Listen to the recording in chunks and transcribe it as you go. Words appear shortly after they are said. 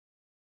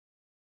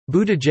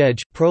Buttigieg,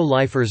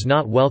 pro-lifers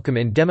not welcome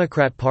in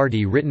Democrat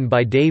Party, written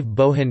by Dave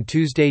Bohan.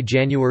 Tuesday,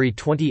 January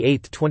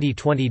 28,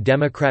 2020.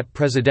 Democrat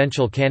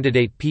presidential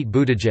candidate Pete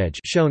Buttigieg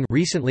shown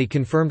recently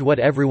confirmed what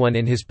everyone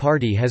in his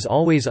party has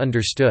always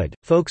understood: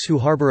 folks who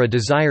harbor a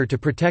desire to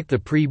protect the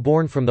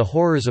pre-born from the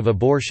horrors of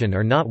abortion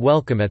are not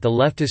welcome at the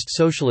leftist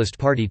Socialist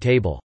Party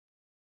table.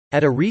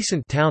 At a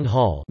recent town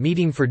hall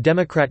meeting for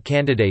Democrat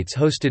candidates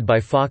hosted by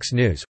Fox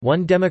News,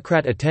 one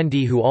Democrat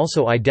attendee who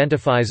also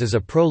identifies as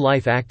a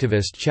pro-life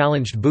activist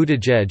challenged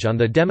Buttigieg on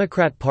the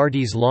Democrat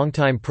Party's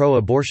longtime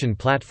pro-abortion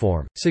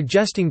platform,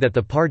 suggesting that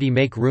the party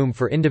make room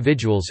for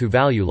individuals who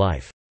value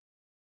life.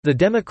 "The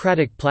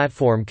Democratic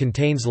platform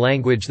contains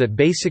language that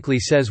basically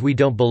says we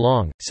don't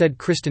belong," said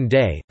Kristen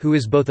Day, who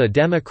is both a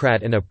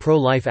Democrat and a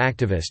pro-life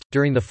activist,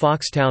 during the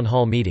Fox town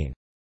hall meeting.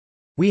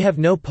 "We have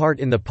no part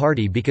in the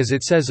party because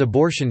it says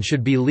abortion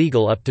should be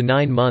legal up to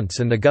 9 months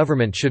and the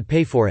government should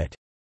pay for it.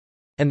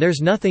 And there's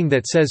nothing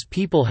that says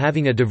people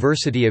having a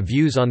diversity of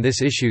views on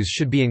this issues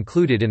should be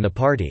included in the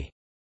party."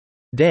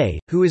 Day,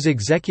 who is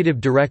executive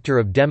director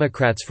of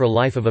Democrats for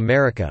Life of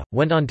America,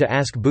 went on to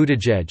ask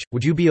Buttigieg,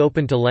 "Would you be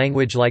open to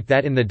language like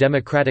that in the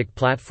Democratic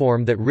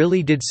platform that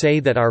really did say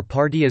that our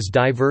party is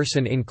diverse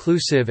and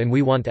inclusive and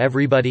we want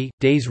everybody?"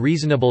 Day's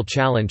reasonable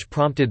challenge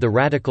prompted the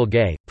radical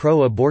gay,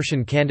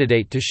 pro-abortion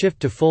candidate to shift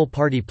to full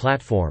party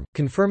platform,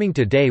 confirming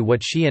to Day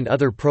what she and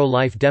other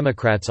pro-life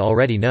Democrats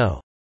already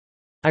know.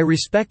 "I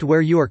respect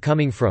where you are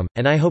coming from,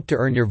 and I hope to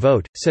earn your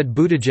vote," said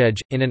Buttigieg,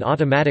 in an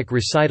automatic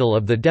recital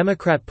of the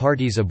Democrat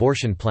Party's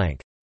abortion plank.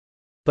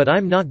 "But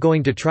I'm not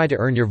going to try to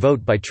earn your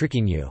vote by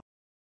tricking you.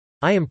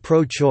 I am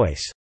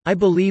pro-choice. I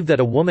believe that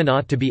a woman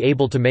ought to be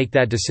able to make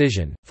that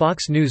decision."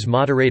 Fox News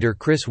moderator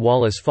Chris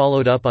Wallace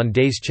followed up on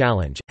Day's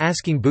challenge,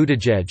 asking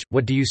Buttigieg,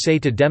 "What do you say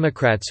to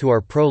Democrats who are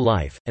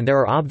pro-life, and there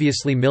are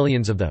obviously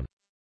millions of them?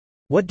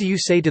 What do you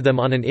say to them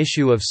on an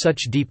issue of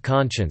such deep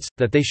conscience,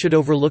 that they should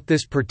overlook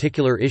this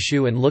particular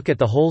issue and look at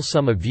the whole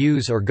sum of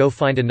views or go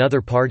find another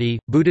party?"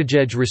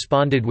 Buttigieg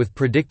responded with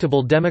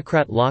predictable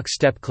Democrat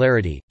lockstep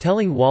clarity,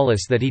 telling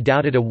Wallace that he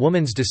doubted a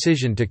woman's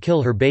decision to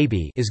kill her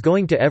baby is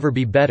going to ever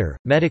be better,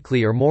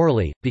 medically or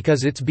morally,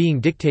 because it's being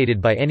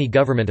dictated by any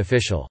government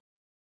official.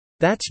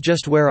 "That's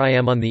just where I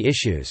am on the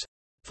issues."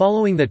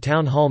 Following the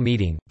town hall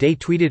meeting, Day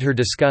tweeted her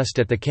disgust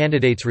at the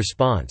candidate's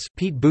response.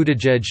 "Pete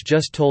Buttigieg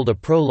just told a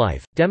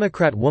pro-life,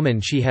 Democrat woman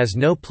she has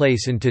no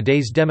place in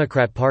today's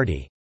Democrat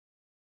Party.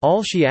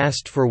 All she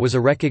asked for was a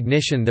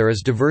recognition there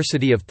is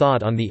diversity of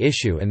thought on the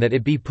issue and that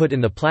it be put in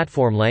the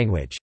platform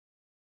language.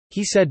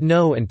 He said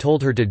no and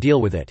told her to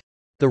deal with it."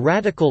 The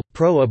radical,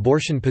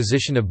 pro-abortion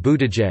position of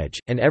Buttigieg,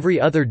 and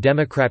every other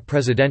Democrat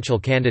presidential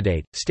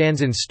candidate,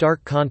 stands in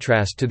stark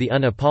contrast to the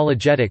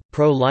unapologetic,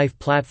 pro-life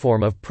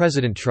platform of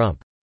President Trump.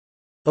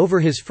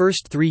 Over his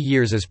first 3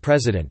 years as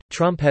president,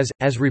 Trump has,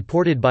 as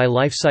reported by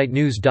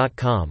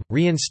LifeSiteNews.com,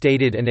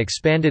 reinstated and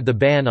expanded the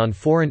ban on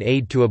foreign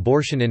aid to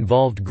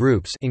abortion-involved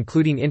groups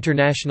including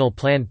International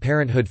Planned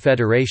Parenthood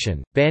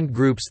Federation, banned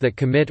groups that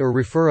commit or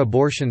refer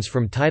abortions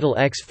from Title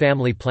X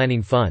family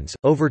planning funds,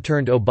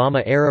 overturned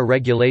Obama-era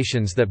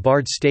regulations that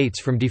barred states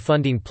from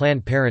defunding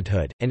Planned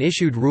Parenthood, and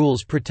issued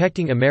rules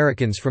protecting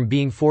Americans from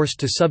being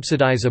forced to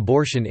subsidize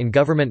abortion in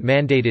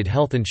government-mandated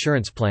health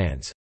insurance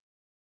plans.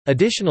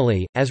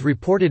 Additionally, as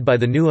reported by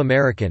The New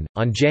American,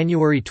 on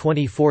January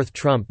 24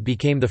 Trump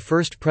became the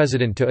first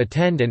president to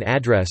attend and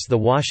address the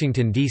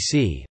Washington,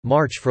 D.C.,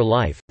 March for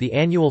Life, the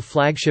annual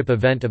flagship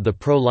event of the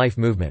pro-life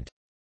movement.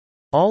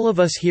 "All of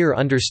us here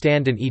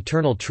understand an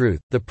eternal truth,"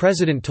 the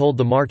president told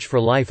the March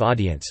for Life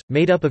audience,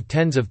 made up of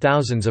tens of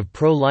thousands of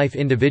pro-life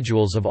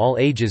individuals of all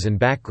ages and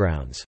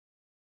backgrounds.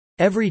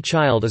 "Every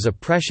child is a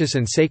precious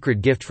and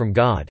sacred gift from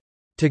God.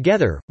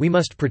 Together, we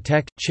must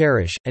protect,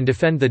 cherish, and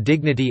defend the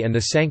dignity and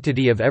the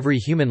sanctity of every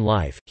human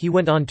life." He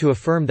went on to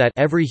affirm that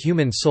every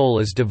human soul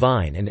is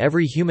divine and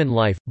every human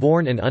life,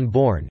 born and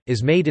unborn,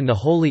 is made in the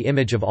holy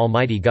image of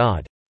Almighty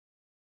God.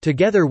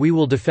 "Together we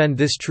will defend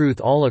this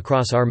truth all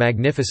across our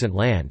magnificent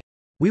land.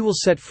 We will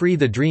set free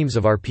the dreams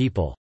of our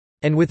people.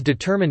 And with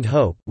determined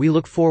hope, we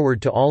look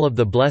forward to all of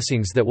the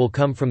blessings that will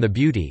come from the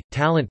beauty,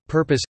 talent,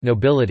 purpose,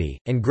 nobility,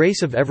 and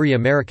grace of every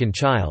American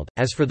child."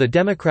 As for the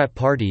Democrat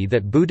Party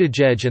that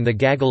Buttigieg and the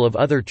gaggle of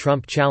other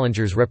Trump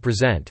challengers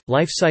represent,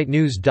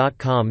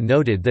 LifeSiteNews.com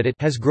noted that it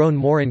has grown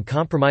more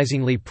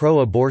uncompromisingly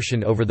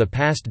pro-abortion over the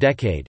past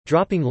decade,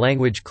 dropping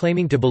language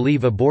claiming to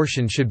believe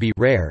abortion should be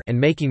rare and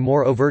making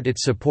more overt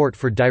its support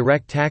for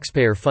direct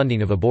taxpayer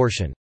funding of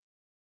abortion.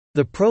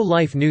 The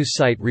pro-life news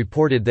site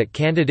reported that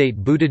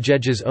candidate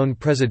Buttigieg's own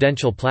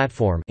presidential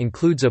platform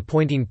includes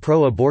appointing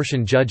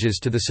pro-abortion judges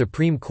to the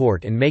Supreme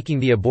Court and making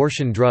the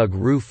abortion drug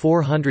Rue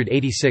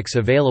 486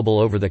 available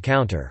over the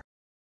counter.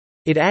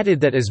 It added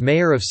that as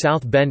mayor of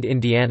South Bend,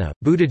 Indiana,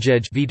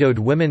 Buttigieg vetoed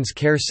Women's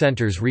Care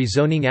Center's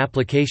rezoning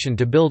application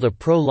to build a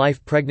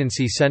pro-life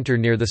pregnancy center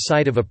near the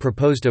site of a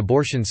proposed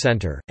abortion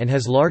center, and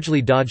has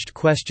largely dodged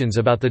questions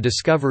about the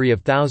discovery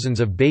of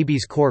thousands of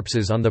babies'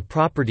 corpses on the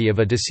property of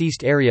a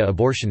deceased area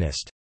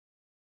abortionist.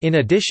 In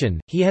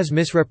addition, he has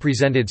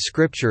misrepresented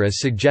scripture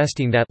as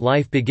suggesting that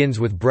life begins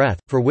with breath,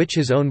 for which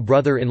his own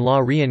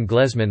brother-in-law Rian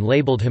Glesman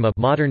labeled him a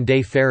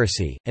modern-day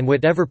Pharisee, and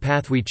whatever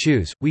path we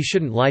choose, we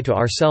shouldn't lie to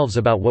ourselves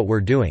about what we're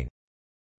doing.